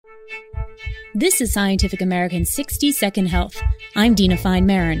This is Scientific American's 60-Second Health. I'm Dina Fine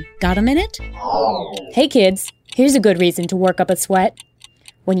Maron. Got a minute? Hey kids, here's a good reason to work up a sweat.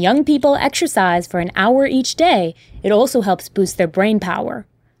 When young people exercise for an hour each day, it also helps boost their brain power.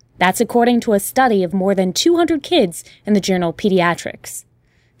 That's according to a study of more than 200 kids in the journal Pediatrics.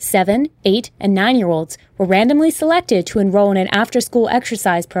 7, 8, and 9-year-olds were randomly selected to enroll in an after-school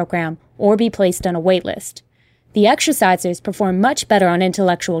exercise program or be placed on a wait list. The exercisers performed much better on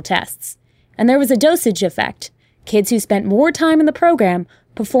intellectual tests. And there was a dosage effect. Kids who spent more time in the program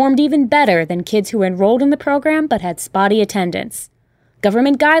performed even better than kids who were enrolled in the program but had spotty attendance.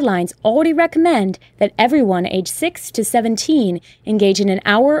 Government guidelines already recommend that everyone aged 6 to 17 engage in an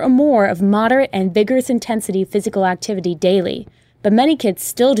hour or more of moderate and vigorous intensity physical activity daily, but many kids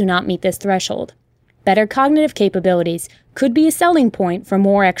still do not meet this threshold. Better cognitive capabilities could be a selling point for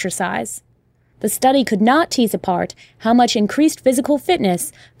more exercise. The study could not tease apart how much increased physical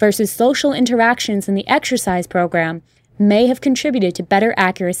fitness versus social interactions in the exercise program may have contributed to better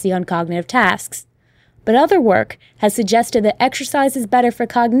accuracy on cognitive tasks. But other work has suggested that exercise is better for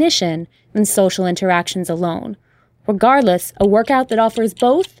cognition than social interactions alone. Regardless, a workout that offers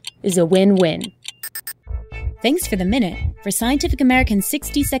both is a win-win. Thanks for the minute. For Scientific American's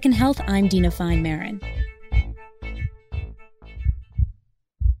 60-Second Health, I'm Dina Fine Maron.